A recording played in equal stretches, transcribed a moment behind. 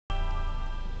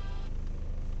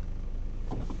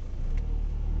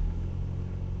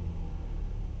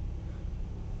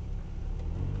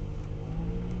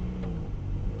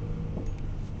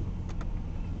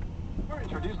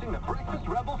Introducing the Breakfast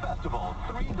Rebel Festival.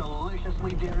 3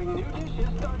 deliciously daring new dishes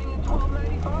starting at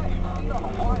 $12.95. Eat on a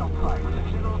wild side with a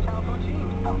General Tao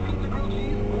poutine, our pizza grilled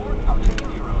cheese, or our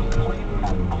chicken gyros. Flavor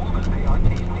as bold as they are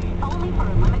tasty. Only for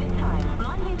a limited time.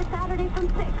 Monday to Saturday from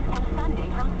 6 and Sunday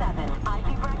from 7.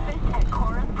 IP breakfast at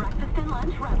Cora's Breakfast and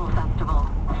Lunch Rebel Festival.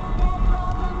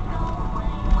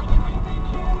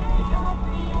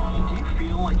 Do you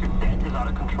feel like your debt is out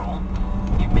of control?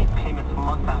 You make payments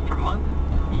month after month,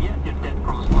 yet your debt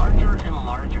grows larger and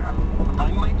larger.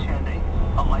 I'm Mike Chande,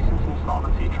 a licensed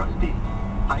insolvency trustee.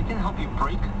 I can help you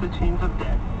break the chains of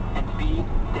debt and be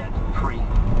debt-free.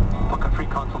 Book a free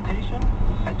consultation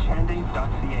at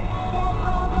chande.ca.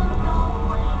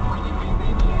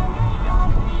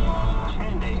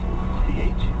 Chande,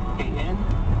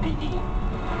 C-H-A-N-D-E.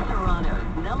 Toronto's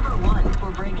 #1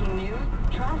 for breaking news,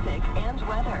 traffic, and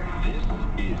weather. This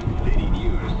is City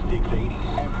News 680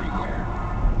 everywhere.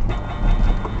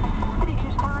 City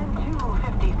News time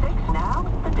 2:56 now,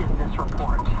 the business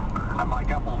report. I'm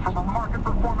Mike Apple. From a market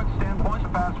performance standpoint, the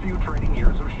past few trading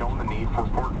years have shown the need for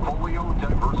portfolio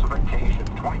diversification.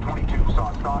 2022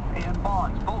 saw stocks and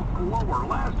bonds both lower.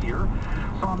 Last year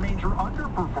saw major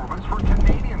underperformance for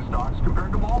Canadian stocks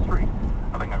compared to Wall Street.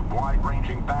 Having a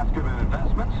wide-ranging basket of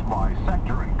investments by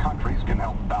sector and countries can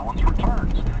help balance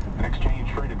returns. And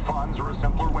exchange-traded funds are a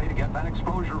simpler way to get that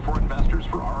exposure for investors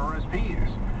for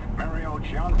RRSPs. Mario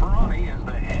Gianferrani is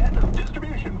the head of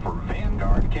distribution for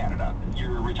Vanguard Canada.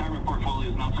 Your retirement portfolio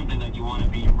is not something that you want to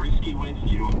be risky with.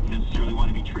 You don't necessarily want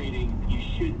to be trading. You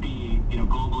should be,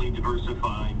 globally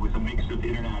diversified with a mix of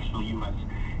international, U.S.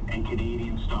 and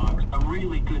Canadian stocks. A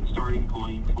really good starting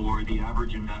point for the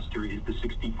average investor is the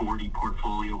 60-40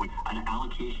 portfolio with an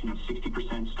allocation of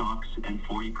 60% stocks and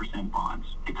 40% bonds.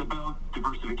 It's about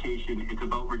diversification. It's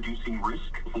about reducing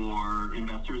risk for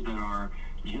investors that are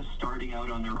just starting out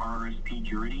on their RRSP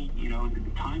journey.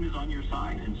 Time is on your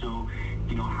side. And so,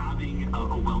 having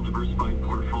a well-diversified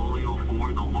portfolio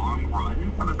for the long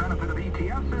run. The benefit of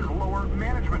ETFs is lower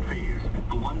management fees.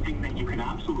 The one thing that you can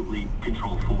absolutely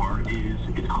control for is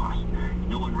cost.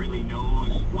 No one really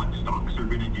knows what stocks are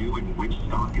going to do and which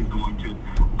stock is going to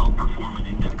outperform an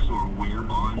index or where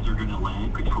bonds are going to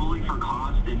land. Controlling for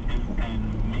cost and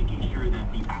making sure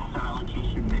that the asset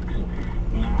allocation mix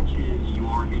matches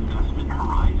your investment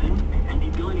horizon and the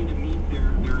ability to meet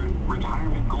their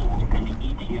retirement goals. And the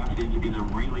ETF is a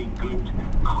really good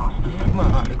cost-effective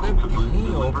vehicle to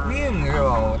deliver.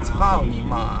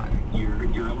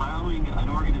 You're allowing an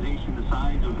organization the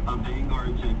size of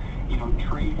Vanguard to,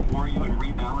 trade for you and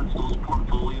rebalance those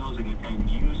portfolios and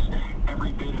use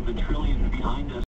every bit of the trillions behind us.